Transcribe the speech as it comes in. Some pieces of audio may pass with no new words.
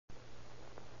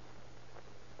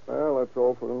that's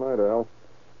all for tonight, Al.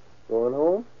 Going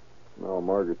home? No,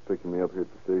 Margaret's picking me up here at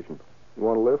the station. You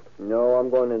want a lift? No,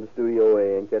 I'm going into Studio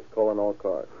A and catch calling all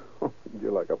cars.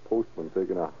 You're like a postman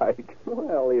taking a hike.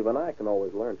 Well, even I can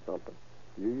always learn something.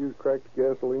 You use cracked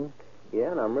gasoline?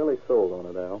 Yeah, and I'm really sold on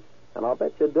it, Al. And I'll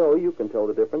bet you can tell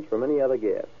the difference from any other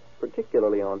gas,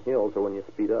 particularly on hills or when you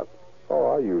speed up.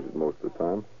 Oh, I use it most of the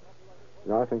time.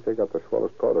 You know, I think they got the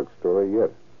swellest product story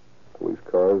yet. Police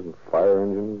cars and fire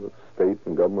engines, the state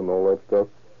and government and all that stuff.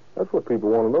 That's what people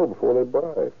want to know before they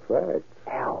buy. Facts.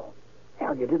 Al,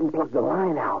 you didn't plug the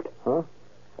line out. Huh?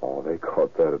 Oh, they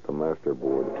caught that at the master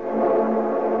board.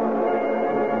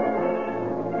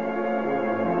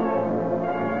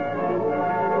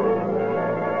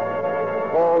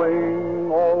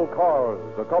 Calling All Cars,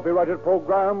 a copyrighted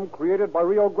program created by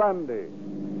Rio Grande.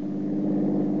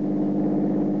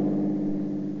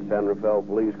 San Rafael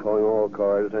Police calling all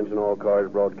cars. Attention all cars,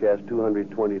 broadcast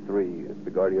 223. It's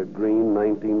Picardia Green,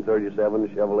 1937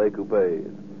 Chevrolet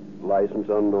Coupe. License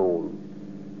unknown.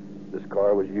 This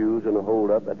car was used in a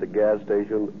holdup at the gas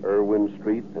station, Irwin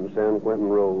Street and San Quentin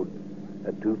Road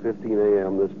at 2:15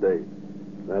 a.m. this day.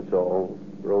 That's all.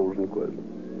 Rosenquist.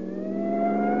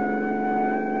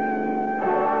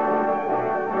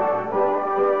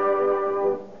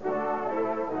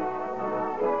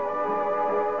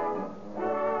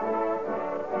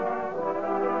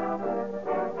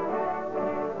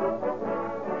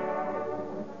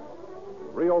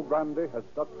 Rio Grande has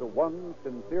stuck to one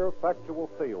sincere, factual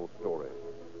sales story.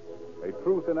 A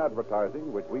truth in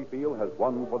advertising which we feel has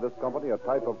won for this company a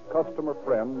type of customer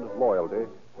friend loyalty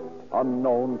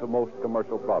unknown to most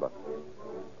commercial products.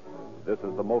 This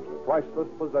is the most priceless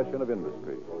possession of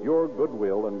industry, your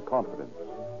goodwill and confidence.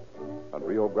 And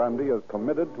Rio Grande is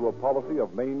committed to a policy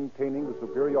of maintaining the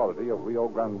superiority of Rio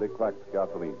Grande cracked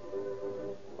gasoline.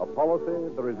 A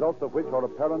policy the results of which are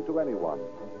apparent to anyone.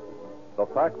 The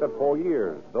fact that for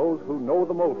years, those who know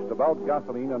the most about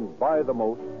gasoline and buy the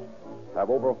most have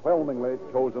overwhelmingly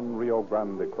chosen Rio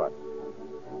Grande cracked.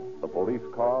 The police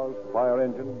cars, fire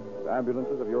engines,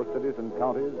 ambulances of your cities and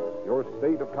counties, your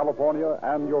state of California,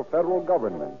 and your federal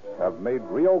government have made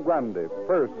Rio Grande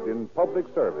first in public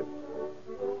service.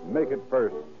 Make it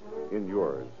first in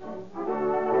yours.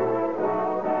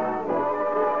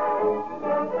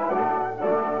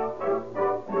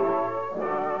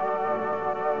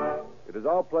 It is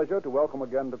our pleasure to welcome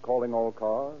again to Calling All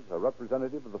Cars a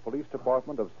representative of the Police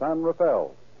Department of San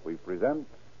Rafael. We present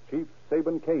Chief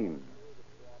Saban Kane.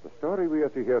 The story we are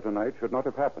to hear tonight should not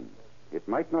have happened. It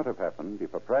might not have happened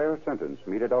if a prior sentence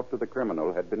meted out to the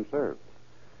criminal had been served.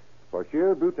 For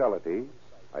sheer brutality,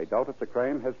 I doubt if the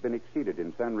crime has been exceeded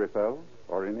in San Rafael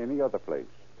or in any other place.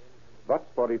 But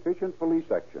for efficient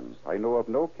police action, I know of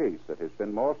no case that has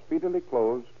been more speedily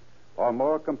closed or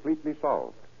more completely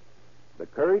solved. The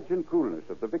courage and coolness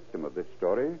of the victim of this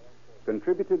story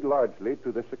contributed largely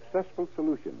to the successful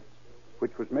solution,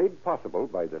 which was made possible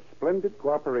by the splendid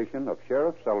cooperation of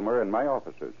Sheriff Selmer and my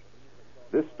officers.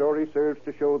 This story serves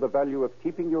to show the value of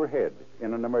keeping your head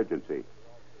in an emergency.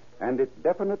 And it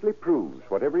definitely proves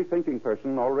what every thinking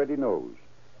person already knows,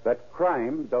 that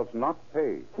crime does not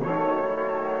pay.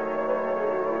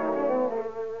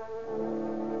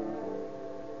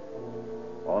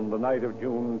 On the night of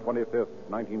June 25th,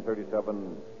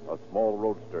 1937, a small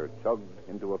roadster chugged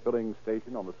into a filling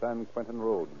station on the San Quentin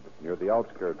Road near the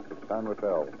outskirts of San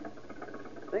Rafael.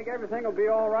 Think everything will be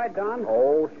all right, Don?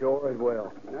 Oh, sure it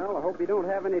will. Well, I hope you don't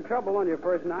have any trouble on your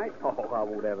first night. Oh, I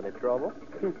won't have any trouble.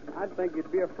 I'd think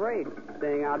you'd be afraid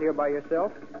staying out here by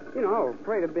yourself. You know,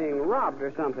 afraid of being robbed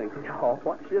or something. No,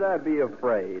 what should I be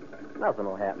afraid? Nothing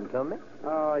will happen to me.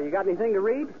 You got anything to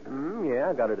read? Yeah,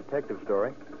 I got a detective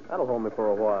story. That'll hold me for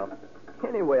a while.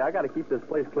 Anyway, I got to keep this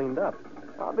place cleaned up.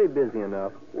 I'll be busy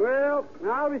enough. Well,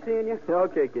 I'll be seeing you.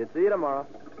 Okay, kid. See you tomorrow.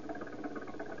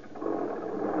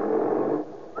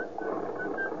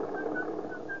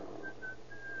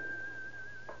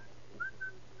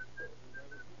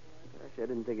 Gosh, I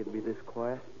didn't think it'd be this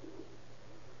quiet.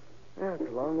 Yeah, it's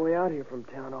a long way out here from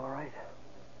town, all right.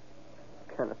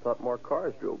 Kind of thought more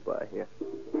cars drove by here.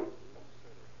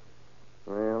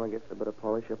 Well, I guess I better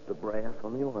polish up the brass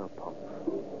on the oil pump.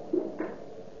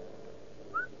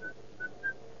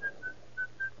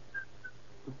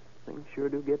 Things sure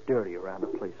do get dirty around a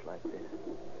place like this.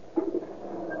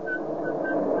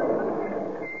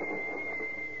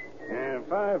 Yeah,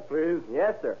 5, please.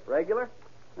 Yes, sir. Regular?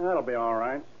 That'll be all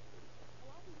right.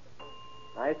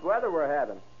 Nice weather we're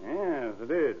having. Yes,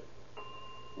 it is.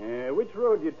 Which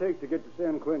road do you take to get to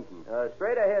San Quentin?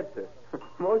 Straight ahead, sir.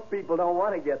 Most people don't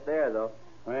want to get there, though.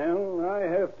 Well, I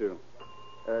have to.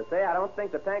 Say, I don't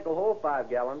think the tank will hold 5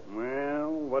 gallons.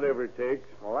 Well, whatever it takes.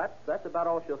 Well, that's about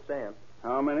all she'll stand.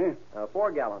 How many?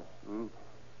 4 gallons.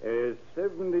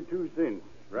 72 cents,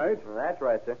 right? That's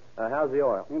right, sir. How's the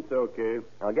oil? It's okay.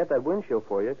 I'll get that windshield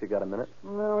for you if you got a minute.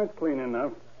 Well, it's clean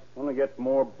enough. Only get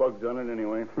more bugs on it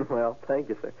anyway. Well, thank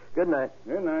you, sir. Good night.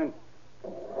 Good night.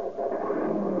 That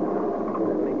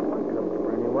makes it comfortable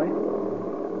anyway.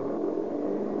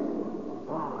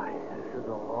 Boy, this is a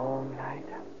long night.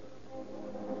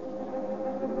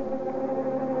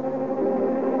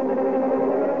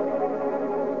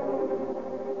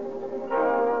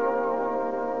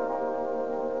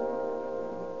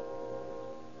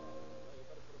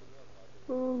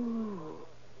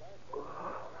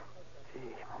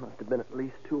 Must have been at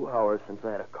least 2 hours since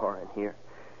I had a car in here.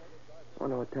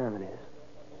 Wonder what time it is.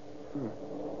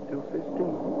 2:15.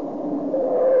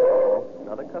 Oh,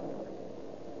 another customer.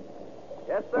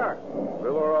 Yes, sir.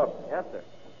 Fill her up. Yes, sir.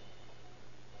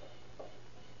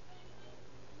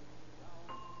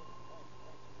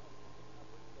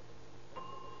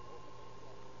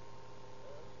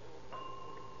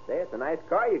 Say, it's a nice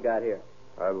car you got here.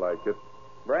 I like it.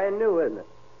 Brand new, isn't it?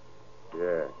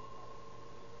 Yeah.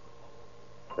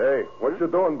 Hey, what you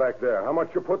doing back there? How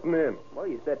much you putting in? Well,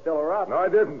 you said fill her up. No, I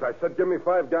didn't. I said give me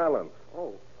 5 gallons.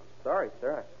 Oh, sorry,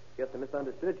 sir. I guess I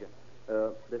misunderstood you.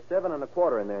 There's 7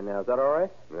 1/4 in there now. Is that all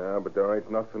right? Yeah, but there ain't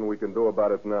nothing we can do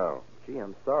about it now. Gee,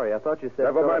 I'm sorry. I thought you said...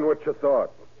 Never mind what you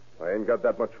thought. I ain't got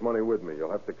that much money with me.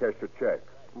 You'll have to cash a check.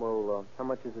 Well, how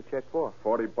much is the check for?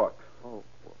 $40. Oh,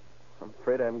 well, I'm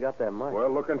afraid I haven't got that much. Well,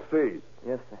 look and see.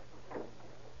 Yes, sir.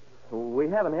 We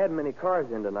haven't had many cars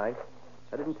in tonight.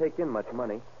 I didn't take in much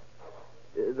money.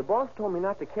 The boss told me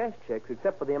not to cash checks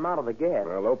except for the amount of the gas.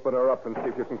 Well, open her up and see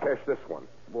if you can cash this one.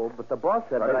 Well, but the boss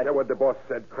said I that didn't care what the boss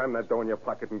said. Cram that dough in your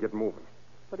pocket and get moving.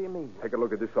 What do you mean? Take a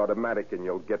look at this automatic and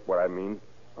you'll get what I mean.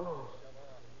 Oh,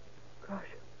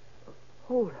 gosh.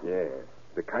 Hold it. Yeah,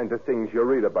 the kind of things you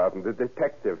read about in the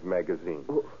detective magazine.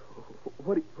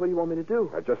 What do you want me to do?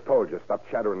 I just told you, stop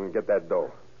chattering and get that dough.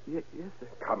 Yes, sir.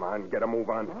 Come on, get a move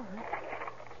on. All right.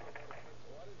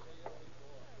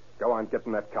 Go on, get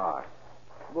in that car.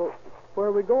 Well, where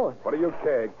are we going? What do you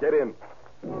care? Get in.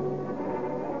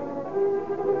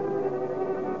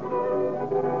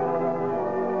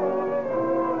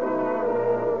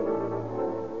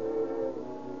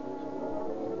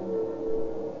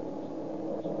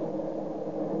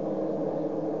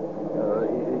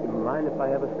 You mind if I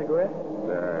have a cigarette?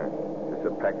 Nah, there's a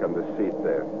pack on the seat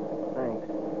there. Thanks.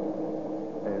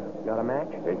 Got a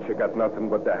match? Ain't you got nothing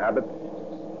but the habit?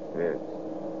 Yeah.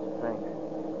 Thanks.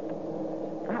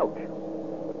 Ouch.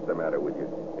 What's the matter with you?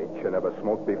 Ain't you never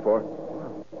smoked before?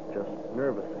 Well, just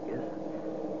nervous, I guess.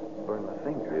 Burned my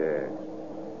finger. Yeah.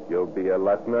 You'll be a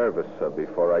lot nervouser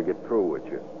before I get through with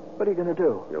you. What are you going to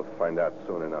do? You'll find out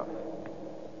soon enough.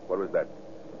 What was that?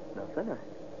 Nothing. I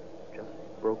just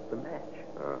broke the match.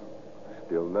 Oh,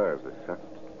 still nervous, huh?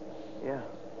 Yeah.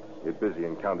 Get busy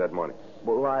and count that money.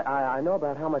 Well, I know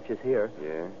about how much is here.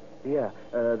 Yeah? Yeah.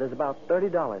 There's about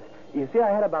 $30. You see, I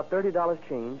had about $30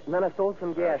 change, and then I sold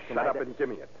some gas. Shut up and give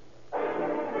me it.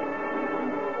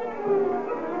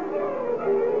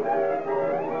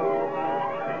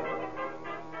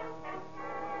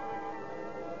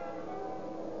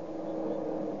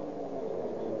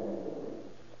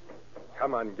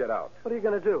 Come on, get out. What are you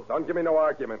going to do? Don't give me no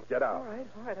argument. Get out. All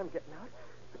right, I'm getting out.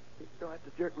 You don't have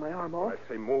to jerk my arm off. When I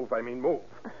say move, I mean move.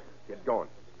 Get going.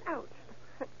 Ouch.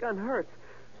 That gun hurts.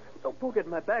 Don't poke it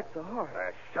in my back so hard.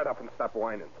 Shut up and stop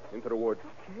whining. Into the woods.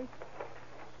 Okay.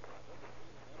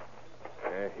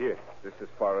 Here. This is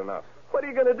far enough. What are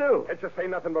you going to do? Can't you say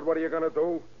nothing but what are you going to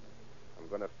do? I'm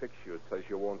going to fix you so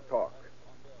you won't talk.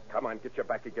 Come on, get your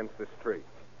back against this tree.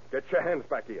 Get your hands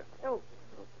back here. Oh,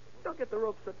 don't get the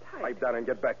rope so tight. Pipe down and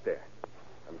get back there.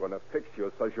 I'm going to fix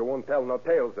you so you won't tell no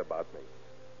tales about me.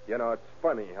 You know, it's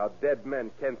funny how dead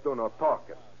men can't do no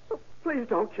talking. Oh, please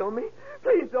don't kill me.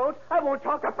 Please don't. I won't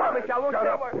talk. I promise you. I won't Shut say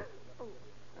up. a word.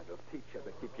 That'll teach you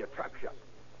to keep your trap shut.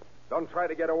 Don't try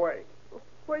to get away.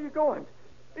 Where are you going?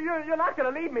 You're not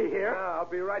going to leave me here. No, I'll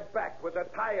be right back with a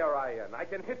tire iron. I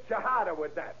can hit you harder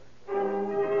with that.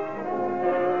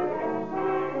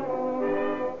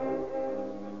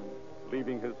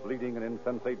 Leaving his bleeding and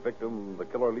insensate victim, the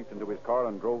killer leaped into his car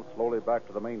and drove slowly back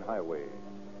to the main highway.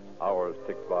 Hours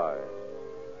ticked by.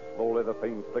 Slowly, the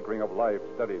faint flickering of life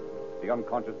steadied. The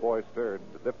unconscious boy stirred,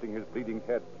 lifting his bleeding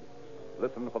head,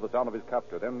 listened for the sound of his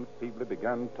captor, then feebly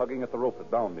began tugging at the rope that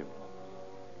bound him.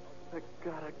 I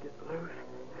gotta get loose.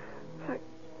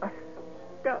 I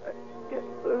gotta get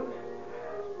loose.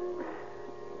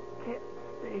 Can't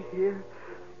stay here.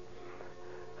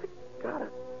 I gotta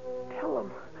tell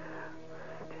him.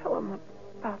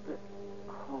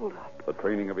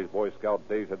 training of his Boy Scout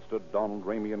days had stood Donald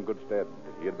Ramey in good stead.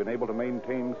 He had been able to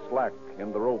maintain slack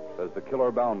in the ropes as the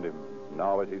killer bound him.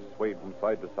 Now, as he swayed from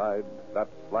side to side, that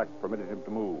slack permitted him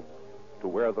to move, to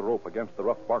wear the rope against the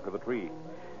rough bark of the tree.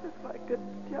 If I could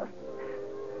just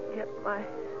get my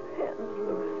hands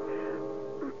loose.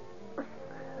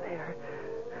 There.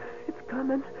 It's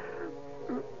coming.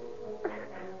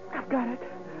 I've got it.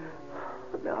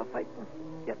 Now if I can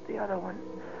get the other one.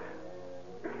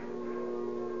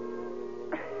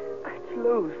 It's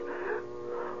loose.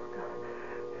 Oh, God.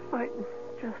 If I can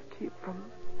just keep from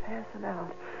passing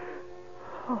out.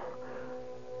 Oh,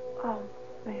 I'll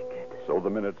make it. So the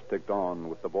minutes ticked on,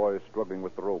 with the boy struggling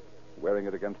with the rope, wearing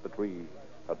it against the tree.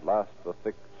 At last, the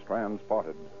thick strands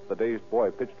parted. The dazed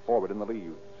boy pitched forward in the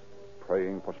leaves.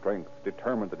 Praying for strength,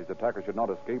 determined that his attacker should not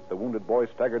escape, the wounded boy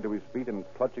staggered to his feet and,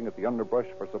 clutching at the underbrush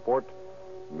for support,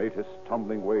 made his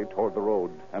stumbling way toward the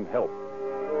road and help.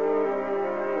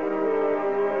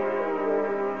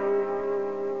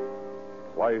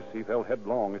 Twice he fell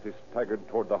headlong as he staggered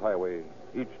toward the highway.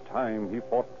 Each time he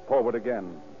fought forward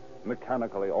again.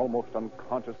 Mechanically, almost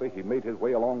unconsciously, he made his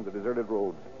way along the deserted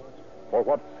road. For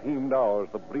what seemed hours,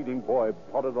 the bleeding boy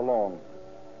plodded along.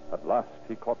 At last,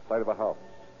 he caught sight of a house,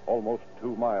 almost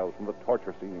 2 miles from the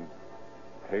torture scene.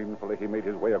 Painfully, he made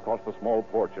his way across the small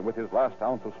porch and with his last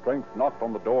ounce of strength knocked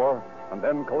on the door and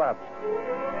then collapsed.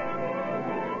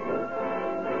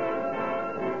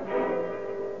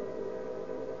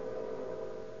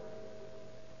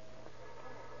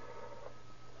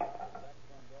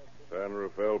 San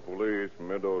Rafael Police,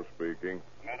 Meadows speaking.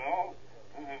 Meadows,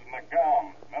 this is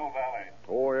McGowan, Mill Valley.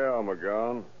 Oh, yeah,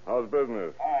 McGowan. How's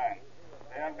business? Fine.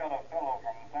 Say, I've got a fellow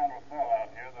from San Rafael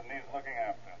out here that needs looking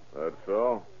after. That's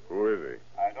so? Who is he?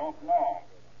 I don't know.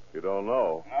 You don't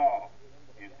know? No.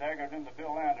 He staggered into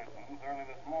Bill Anderson's early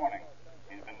this morning.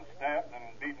 He's been stabbed and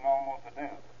beaten almost to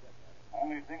death.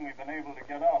 Only thing we've been able to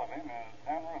get out of him is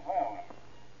San Rafael and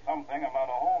something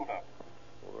about a holdup.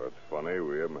 Well, that's funny.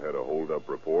 We haven't had a hold-up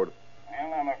report.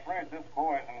 Well, I'm afraid this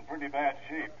boy's in pretty bad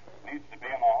shape. Needs to be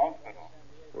in the hospital.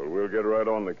 Well, we'll get right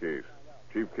on the case.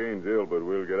 Chief Kane's ill, but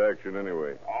we'll get action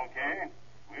anyway. Okay.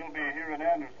 We'll be here at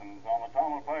Anderson's on the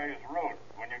Tamalpais Road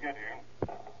when you get here.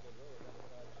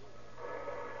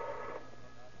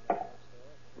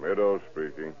 Meadows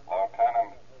speaking.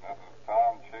 Lieutenant, this is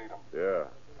Tom Cheatham. Yeah.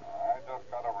 I just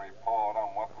got a report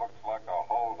on what looks like a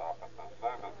holdup at the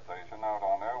service station out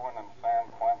on Irwin and San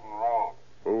Quentin Road.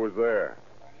 Who was there?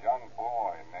 A young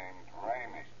boy named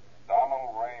Ramey.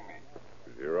 Donald Ramey.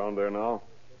 Is he around there now?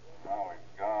 No, he's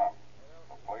gone.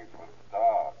 The place was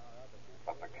dark.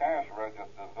 But the cash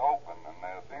register's open, and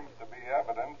there seems to be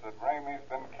evidence that Ramey's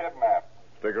been kidnapped.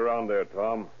 Stick around there,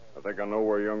 Tom. I think I know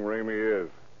where young Ramey is.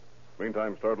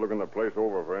 Meantime, start looking the place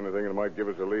over for anything that might give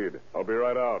us a lead. I'll be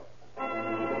right out.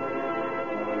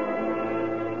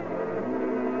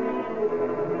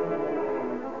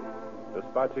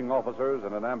 Dispatching officers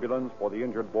and an ambulance for the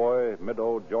injured boy,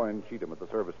 Meadow joined Cheatham at the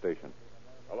service station.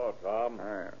 Hello, Tom.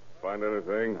 Find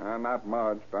anything? Not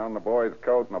much. Found the boy's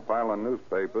coat and a pile of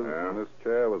newspapers, Yeah? and this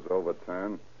chair was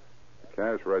overturned. The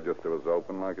cash register was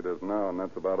open like it is now, and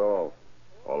that's about all.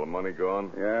 All the money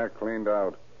gone? Yeah, cleaned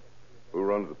out. Who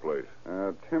runs the place?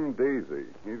 Tim Deasy.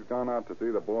 He's gone out to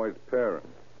see the boy's parents.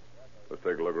 Let's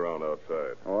take a look around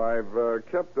outside. Oh, I've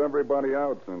kept everybody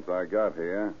out since I got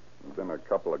here. There's been a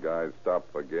couple of guys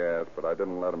stopped for gas, but I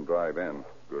didn't let them drive in.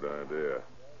 Good idea.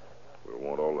 We'll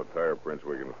want all the tire prints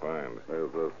we can find.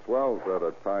 There's a swell set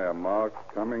of tire marks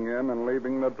coming in and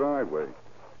leaving the driveway.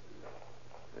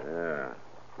 Yeah.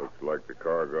 Looks like the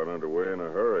car got underway in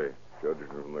a hurry, judging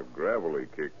from the gravel he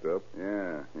kicked up.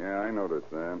 Yeah, I noticed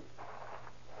that.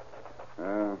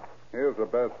 Here's the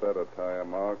best set of tire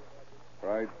marks.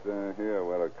 Right here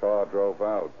where the car drove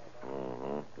out.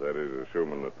 Uh-huh. That is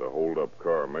assuming that the hold-up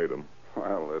car made them.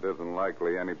 Well, it isn't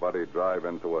likely anybody'd drive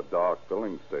into a dark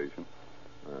filling station.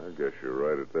 I guess you're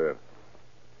right at that.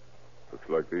 Looks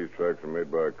like these tracks are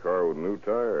made by a car with new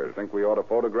tires. Think we ought to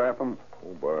photograph them?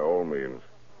 Oh, by all means.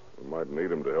 We might need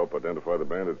them to help identify the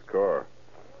bandit's car.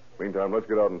 Meantime, let's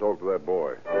get out and talk to that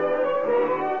boy.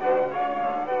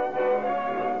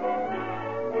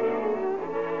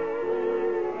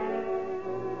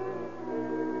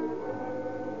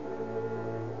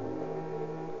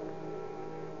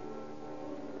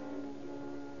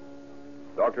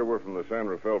 Doctor, we're from the San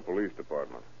Rafael Police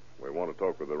Department. We want to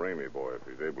talk with the Ramey boy if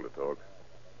he's able to talk.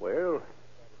 Well,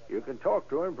 you can talk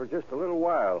to him for just a little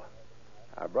while.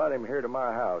 I brought him here to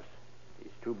my house.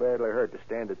 He's too badly hurt to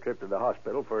stand a trip to the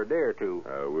hospital for a day or two.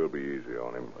 We'll be easy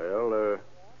on him. Well,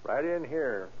 right in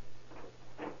here.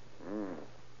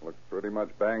 Looks pretty much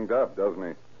banged up, doesn't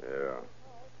he? Yeah.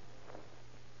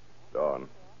 Now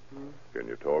Can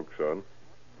you talk, son?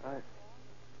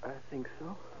 I think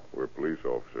so. We're police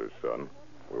officers, son.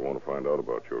 We want to find out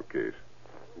about your case.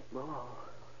 Well, I'll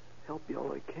help you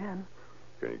all I can.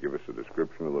 Can you give us a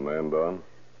description of the man, Don?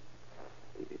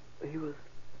 He was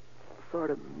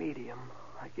sort of medium,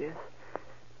 I guess.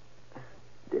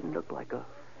 Didn't look like a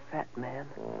fat man.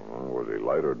 Was he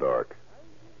light or dark?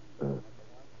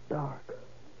 Dark.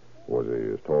 Was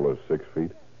he as tall as 6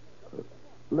 feet? A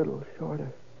little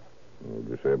shorter. Would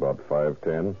you say about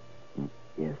 5'10"?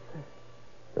 Yes,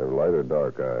 sir. Have light or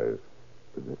dark eyes?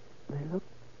 They look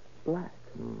black.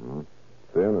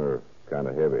 Thin or kind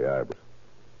of heavy eyebrows?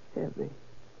 Heavy.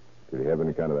 Did he have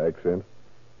any kind of accent?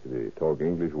 Did he talk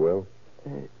English well?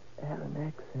 Had an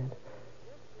accent.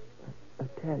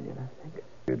 Italian, I think.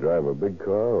 Did he drive a big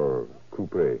car or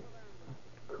coupe?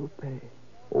 Coupe.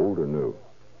 Old or new?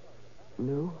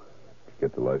 New? Did you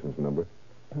get the license number?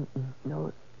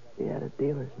 No, he had a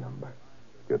dealer's number.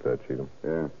 Get that, Cheatham?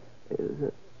 Yeah. It was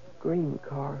a green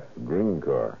car. Green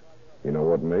car. You know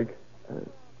what make?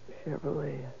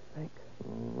 Chevrolet, I think.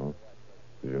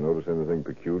 Did you notice anything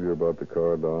peculiar about the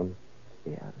car, Don?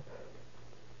 Yeah,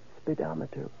 the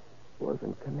speedometer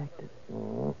wasn't connected.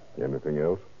 Anything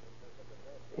else?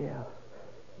 Yeah.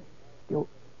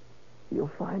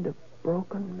 You'll find a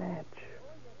broken match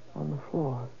on the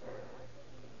floor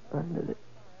under the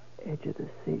edge of the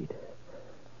seat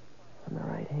on the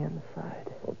right-hand side.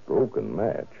 A broken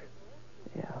match?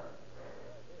 Yeah.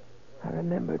 I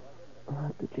remembered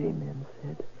what the G-men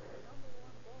said.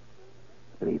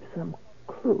 Leave some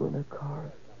clue in the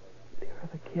car if you're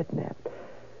ever kidnapped.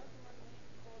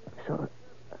 So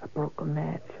I broke a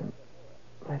match and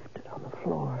left it on the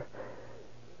floor.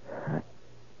 I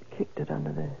kicked it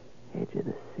under the edge of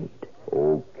the seat.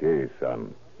 Okay,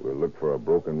 son. We'll look for a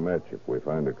broken match if we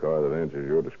find a car that answers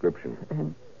your description.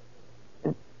 And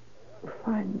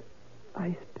find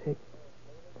ice pick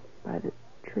by the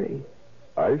tree.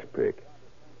 Ice pick?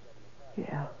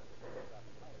 Yeah.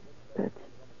 That's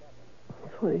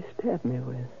what he stabbed me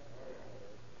with.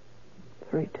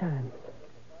 3 times.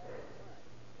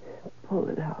 Pulled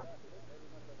it out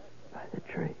by the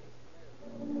tree.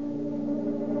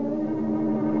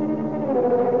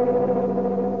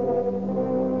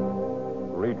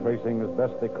 Retracing as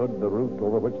best they could the route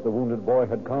over which the wounded boy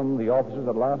had come, the officers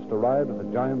at last arrived at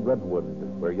the giant redwood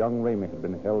where young Ramey had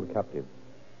been held captive.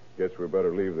 Guess we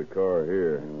better leave the car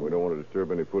here. We don't want to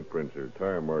disturb any footprints or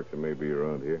tire marks that may be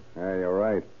around here. Hey, you're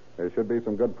right. There should be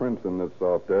some good prints in this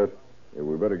soft dirt. Yeah,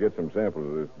 we better get some samples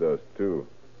of this dust, too.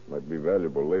 Might be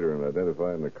valuable later in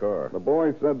identifying the car. The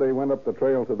boy said they went up the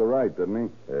trail to the right, didn't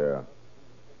he? Yeah.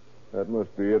 That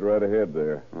must be it right ahead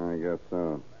there. I guess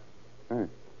so.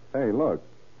 Hey, look.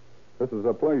 This is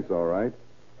a place, all right.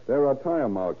 There are tire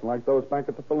marks like those back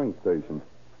at the filling station.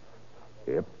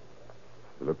 Yep.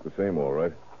 They look the same, all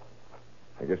right.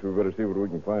 I guess we better see what we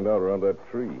can find out around that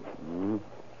tree.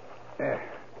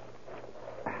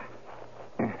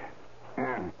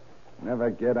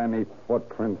 Never get any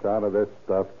footprints out of this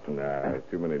stuff. Nah,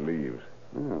 too many leaves.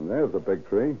 There's a big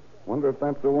tree. Wonder if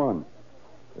that's the one.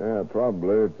 Yeah,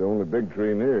 probably. It's the only big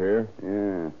tree near here.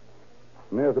 Yeah.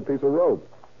 And there's a piece of rope.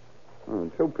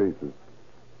 2 pieces.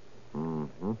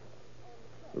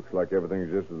 Looks like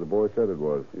everything's just as the boy said it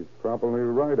was. He's probably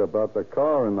right about the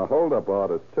car and the hold-up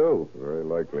artist, too. Very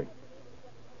likely.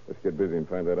 Let's get busy and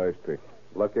find that ice pick.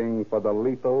 Looking for the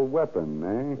lethal weapon,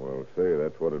 eh? Well, say,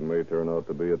 that's what it may turn out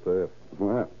to be at that.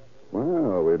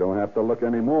 Well, we don't have to look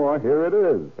anymore. Here it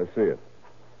is. Let's see it.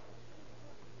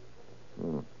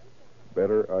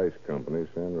 Better Ice Company,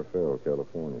 San Rafael,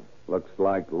 California. Looks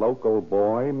like local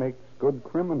boy makes good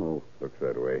criminal. Looks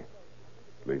that way.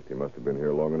 At least he must have been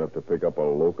here long enough to pick up a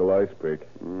local ice pick.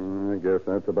 I guess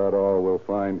that's about all we'll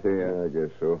find here. Yeah, I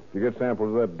guess so. Did you get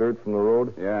samples of that dirt from the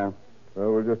road? Yeah.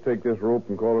 Well, we'll just take this rope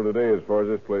and call it a day as far as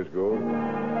this place goes.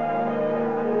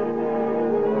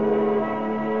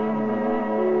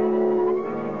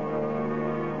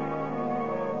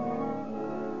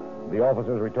 The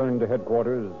officers returned to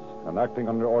headquarters and, acting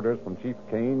under orders from Chief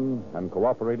Kane and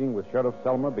cooperating with Sheriff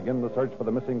Selmer, begin the search for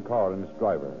the missing car and its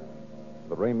driver.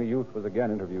 The Ramey youth was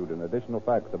again interviewed, and additional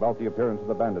facts about the appearance of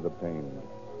the bandit obtained.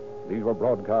 These were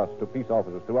broadcast to peace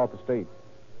officers throughout the state.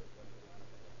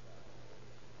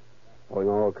 Calling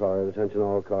all cars, attention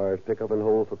all cars, pick up and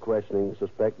hold for questioning.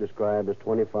 Suspect described as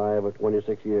 25 or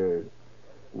 26 years.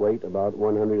 Weight about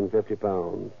 150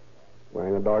 pounds.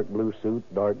 Wearing a dark blue suit,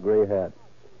 dark gray hat.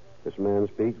 This man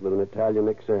speaks with an Italian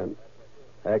accent.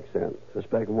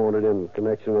 Suspect wanted in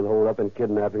connection with hold-up and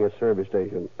kidnapping at service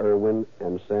station, Irwin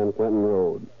and San Quentin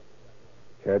Road.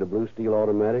 Carried a blue steel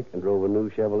automatic and drove a new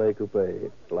Chevrolet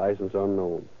coupe. License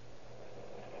unknown.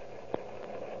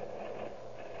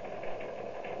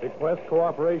 Request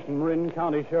cooperation Marin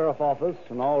County Sheriff Office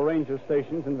and all ranger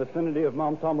stations in vicinity of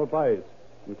Mount Tamalpais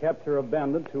and capture of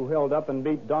bandits who held up and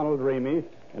beat Donald Ramey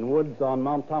in woods on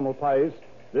Mount Tamalpais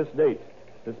this date.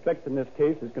 Suspect in this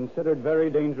case is considered very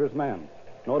dangerous man.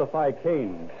 Notify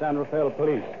Kane, San Rafael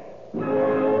Police.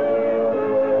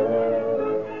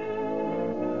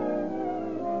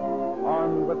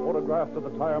 Armed with photographs of the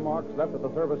tire marks left at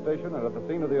the service station and at the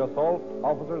scene of the assault,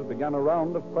 officers began a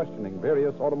round of questioning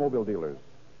various automobile dealers.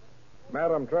 Matt,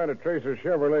 I'm trying to trace a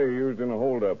Chevrolet used in a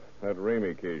holdup. That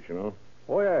Ramey case, you know?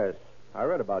 Oh, yes. I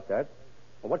read about that.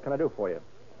 Well, what can I do for you?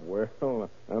 Well,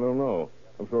 I don't know.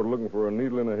 I'm sort of looking for a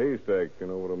needle in a haystack, you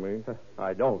know what I mean?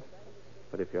 I don't.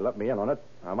 But if you let me in on it,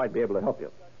 I might be able to help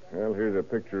you. Well, here's a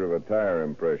picture of a tire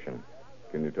impression.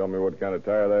 Can you tell me what kind of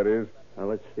tire that is? Now,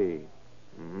 let's see.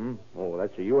 Oh,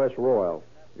 that's a U.S. Royal.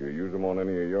 You use them on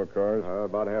any of your cars?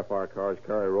 About half our cars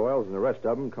carry Royals, and the rest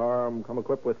of them come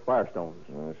equipped with Firestones.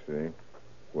 I see.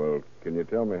 Well, can you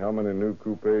tell me how many new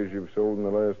coupes you've sold in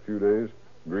the last few days?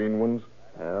 Green ones?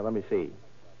 Let me see.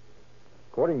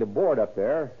 According to board up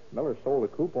there, Miller sold a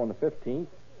coupe on the 15th.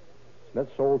 Smith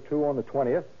sold 2 on the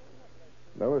 20th.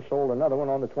 Miller sold another one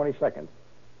on the 22nd.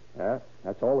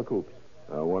 That's all the coupes.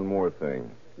 One more thing.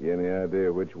 You any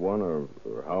idea which one or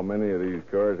how many of these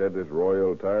cars had this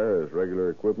Royal tire as regular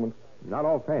equipment? Not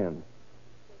offhand.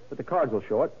 But the cards will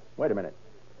show it. Wait a minute.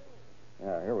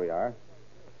 Here we are.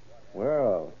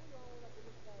 Well,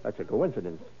 that's a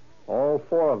coincidence. All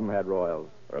 4 of them had Royals.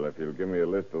 Well, if you'll give me a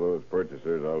list of those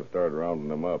purchasers, I'll start rounding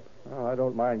them up. Well, I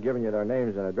don't mind giving you their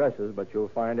names and addresses, but you'll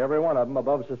find every one of them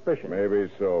above suspicion. Maybe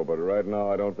so, but right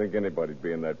now I don't think anybody'd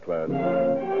be in that class.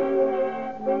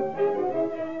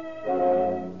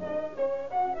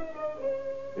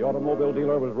 The automobile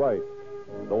dealer was right.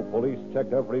 Though police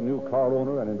checked every new car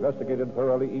owner and investigated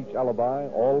thoroughly each alibi,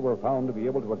 all were found to be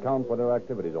able to account for their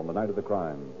activities on the night of the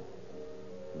crime.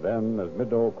 Then, as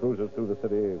Middo cruises through the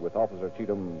city with Officer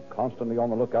Cheatham constantly on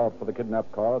the lookout for the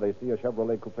kidnapped car, they see a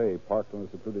Chevrolet coupe parked on a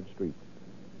secluded street.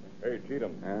 Hey,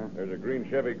 Cheatham. There's a green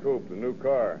Chevy coupe, the new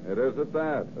car. It is at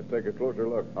that. Let's take a closer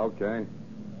look. Okay.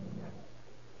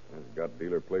 It's got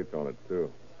dealer plates on it,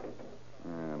 too.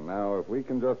 And now, if we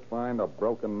can just find a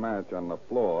broken match on the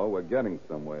floor, we're getting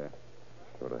somewhere.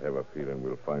 Sort of have a feeling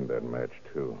we'll find that match,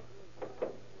 too.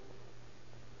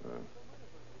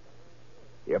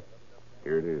 Yep.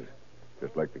 Here it is.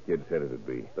 Just like the kid said it'd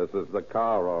be. This is the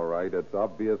car, all right. It's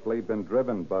obviously been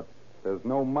driven, but there's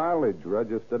no mileage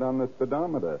registered on the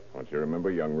speedometer. Don't you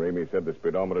remember young Ramey said the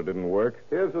speedometer didn't work?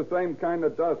 Here's the same kind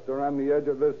of dust around the edge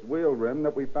of this wheel rim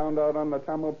that we found out on the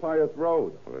Tamalpais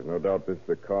Road. Well, there's no doubt this is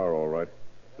the car, all right.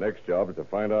 Next job is to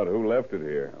find out who left it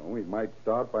here. We might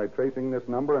start by tracing this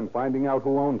number and finding out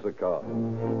who owns the car.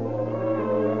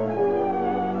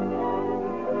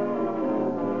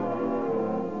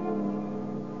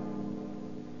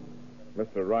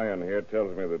 Mr. Ryan here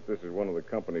tells me that this is one of the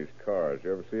company's cars.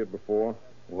 You ever see it before?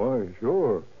 Why,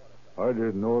 sure. I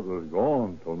didn't know it was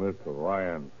gone till Mr.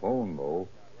 Ryan phoned, though.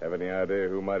 Have any idea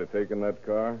who might have taken that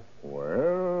car?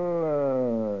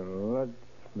 Well, let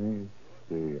me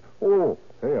see. Oh,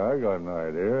 hey, I got an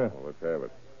idea. Well, let's have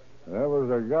it. There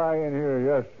was a guy in here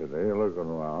yesterday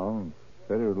looking around.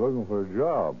 Said he was looking for a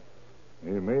job.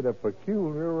 He made a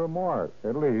peculiar remark.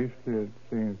 At least, it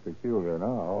seems peculiar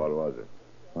now. What was it?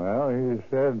 Well, he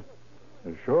said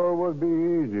it sure would be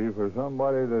easy for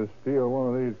somebody to steal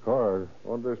one of these cars.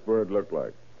 What'd this bird look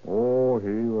like? Oh, he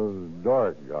was a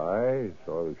dark guy,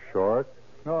 sort of short.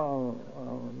 No,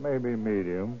 maybe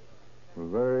medium.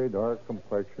 Very dark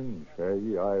complexion,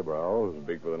 shaggy eyebrows.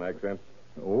 Speak with an accent?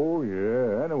 Oh,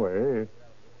 yeah. Anyway,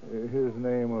 his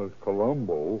name was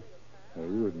Columbo.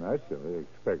 You would naturally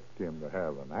expect him to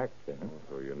have an accent. Oh,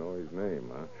 so you know his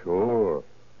name, huh? Sure.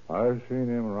 I've seen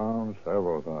him around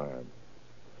several times.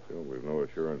 Still, we've no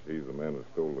assurance he's the man that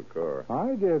stole the car.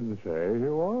 I didn't say he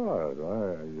was.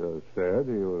 I just said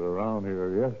he was around here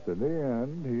yesterday,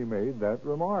 and he made that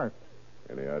remark.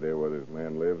 Any idea where this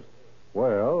man lives?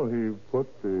 Well, he put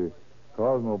the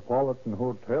Cosmopolitan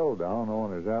Hotel down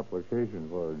on his application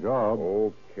for a job.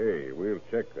 Okay, we'll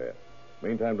check that.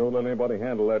 Meantime, don't let anybody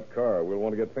handle that car. We'll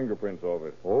want to get fingerprints off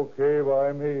it. Okay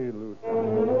by me,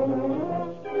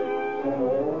 Lieutenant.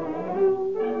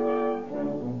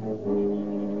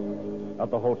 At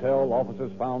the hotel,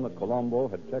 officers found that Colombo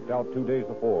had checked out 2 days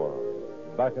before.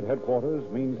 Back at headquarters,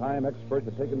 meantime, experts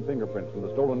had taken fingerprints from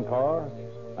the stolen car,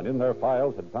 and in their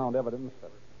files had found evidence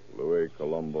that Louis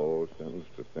Colombo,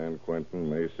 sentenced to San Quentin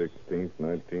May 16th,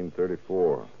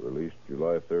 1934. Released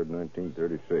July 3rd,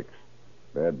 1936.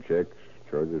 Bad checks,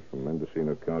 charges from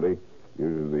Mendocino County.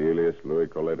 Uses the alias Louis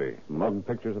Coletti. Mug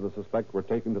pictures of the suspect were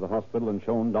taken to the hospital and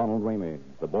shown Donald Ramey.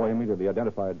 The boy immediately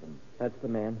identified them. That's the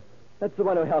man. That's the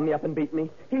one who held me up and beat me.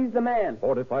 He's the man.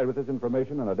 Fortified with this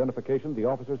information and identification, the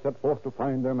officers set forth to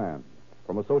find their man.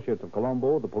 From associates of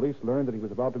Colombo, the police learned that he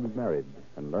was about to be married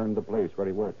and learned the place where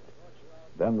he worked.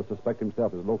 Then the suspect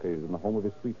himself is located in the home of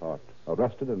his sweetheart,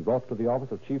 arrested and brought to the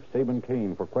office of Chief Saban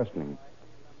Kane for questioning.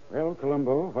 Well,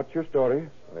 Colombo, what's your story?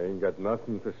 I ain't got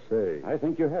nothing to say. I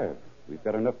think you have. We've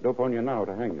got enough dope on you now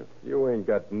to hang you. You ain't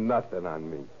got nothing on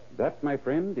me. That, my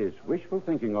friend, is wishful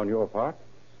thinking on your part.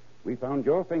 We found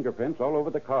your fingerprints all over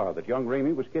the car that young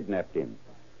Ramey was kidnapped in.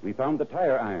 We found the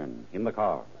tire iron in the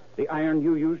car, the iron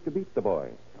you used to beat the boy.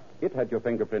 It had your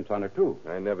fingerprints on it, too.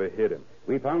 I never hit him.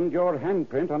 We found your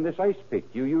handprint on this ice pick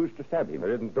you used to stab him. I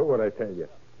didn't do what I tell you.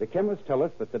 The chemists tell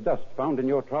us that the dust found in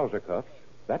your trouser cuffs,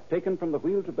 that taken from the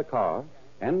wheels of the car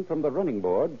and from the running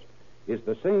boards, is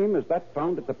the same as that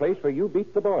found at the place where you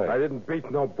beat the boy. I didn't beat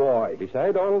no boy.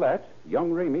 Beside all that, young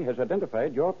Ramey has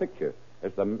identified your picture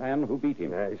as the man who beat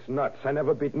him. He's nuts. I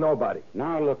never beat nobody.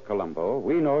 Now, look, Colombo,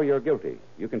 we know you're guilty.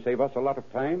 You can save us a lot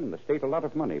of time and the state a lot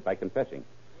of money by confessing.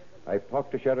 I've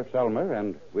talked to Sheriff Selmer,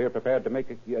 and we're prepared to make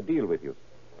a deal with you.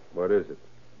 What is it?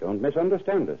 Don't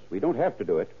misunderstand us. We don't have to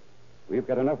do it. We've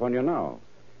got enough on you now.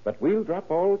 But we'll drop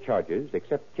all charges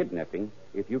except kidnapping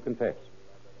if you confess.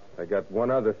 I got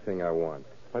one other thing I want.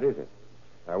 What is it?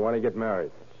 I want to get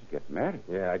married. Get married?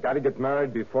 Yeah, I got to get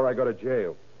married before I go to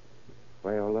jail.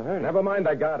 Well, hurry. Never mind,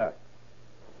 I gotta.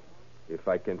 If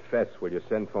I confess, will you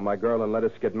send for my girl and let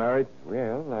us get married?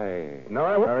 Well, No,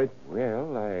 I won't. Married?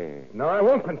 Well, No, I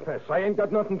won't confess. I ain't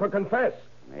got nothing to confess.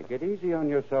 Make it easy on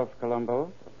yourself,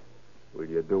 Colombo. Will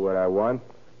you do what I want?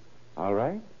 All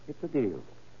right. It's a deal.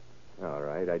 All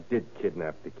right, I did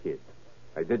kidnap the kid.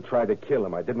 I did try to kill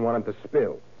him. I didn't want him to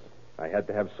spill. I had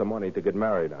to have some money to get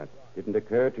married on. Didn't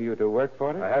occur to you to work for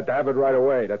it? I had to have it right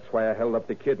away. That's why I held up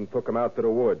the kid and took him out to the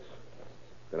woods.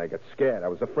 Then I got scared. I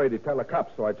was afraid he'd tell the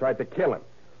cops, so I tried to kill him.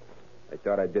 I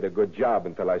thought I did a good job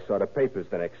until I saw the papers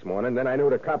the next morning. Then I knew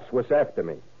the cops was after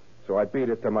me. So I beat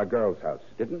it to my girl's house.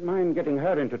 Didn't mind getting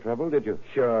her into trouble, did you?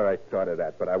 Sure, I thought of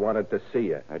that, but I wanted to see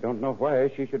her. I don't know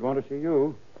why she should want to see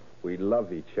you. We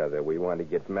love each other. We want to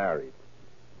get married.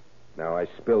 Now, I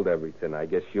spilled everything. I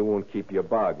guess you won't keep your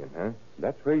bargain, huh?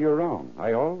 That's where you're wrong.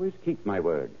 I always keep my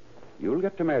word. You'll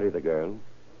get to marry the girl.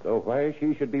 Though why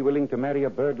she should be willing to marry a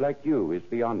bird like you is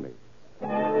beyond me.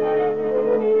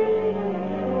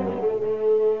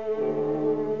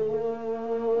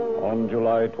 On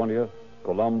July 20th,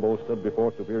 Colombo stood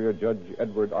before Superior Judge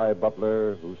Edward I.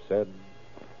 Butler, who said,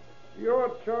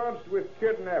 You're charged with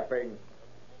kidnapping.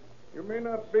 You may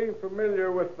not be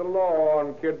familiar with the law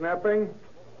on kidnapping.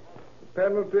 The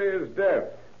penalty is death.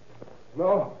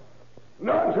 No.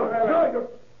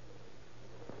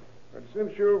 And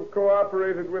since you've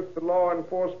cooperated with the law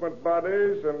enforcement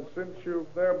bodies, and since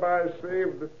you've thereby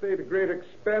saved the state a great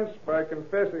expense by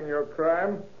confessing your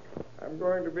crime, I'm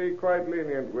going to be quite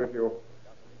lenient with you.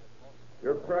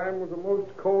 Your crime was a most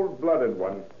cold-blooded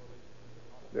one.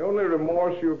 The only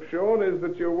remorse you've shown is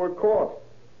that you were caught.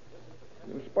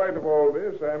 In spite of all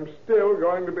this, I'm still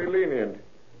going to be lenient.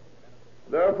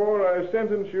 Therefore, I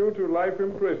sentence you to life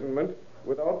imprisonment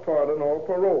without pardon or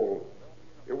parole.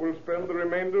 You will spend the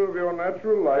remainder of your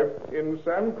natural life in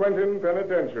San Quentin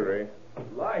Penitentiary.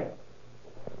 Life?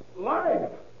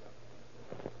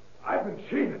 I've been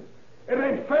cheated. It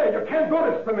ain't fair. You can't do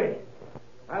this to me.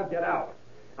 I'll get out.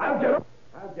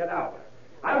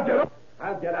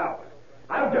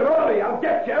 I'll get early. I'll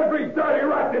get you. Every dirty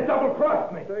rat that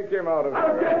double-crossed me. Take him out of here.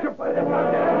 I'll get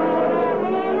you.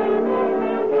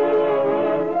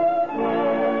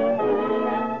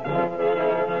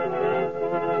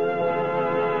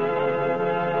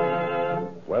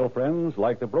 Well, friends,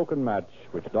 like the broken match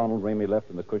which Donald Ramey left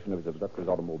in the cushion of his abductor's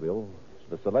automobile,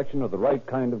 the selection of the right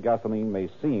kind of gasoline may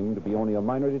seem to be only a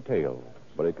minor detail,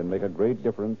 but it can make a great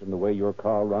difference in the way your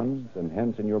car runs and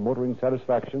hence in your motoring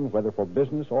satisfaction, whether for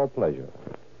business or pleasure.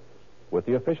 With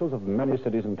the officials of many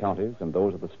cities and counties and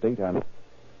those of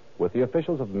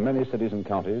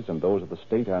the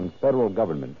state and federal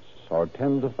governments are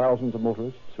tens of thousands of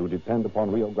motorists who depend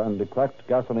upon Rio Grande cracked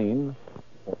gasoline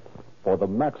for the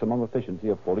maximum efficiency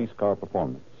of police car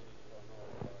performance.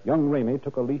 Young Ramey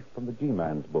took a leaf from the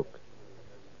G-Man's book.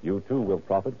 You, too, will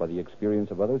profit by the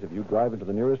experience of others if you drive into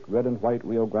the nearest red and white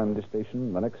Rio Grande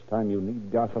station the next time you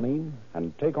need gasoline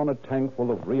and take on a tank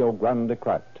full of Rio Grande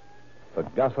cracked, the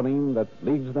gasoline that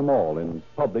leads them all in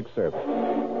public service.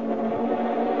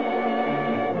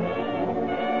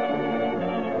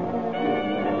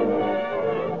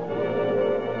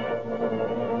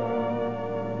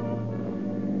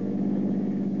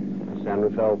 San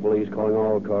Rafael Police calling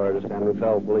all cars. San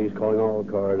Rafael Police calling all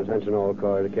cars. Attention all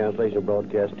cars. A cancellation of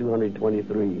broadcast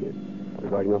 223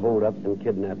 regarding a hold-up and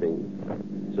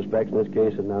kidnapping. Suspects in this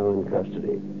case are now in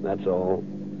custody. That's all.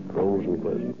 Rolls and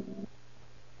Pleasant.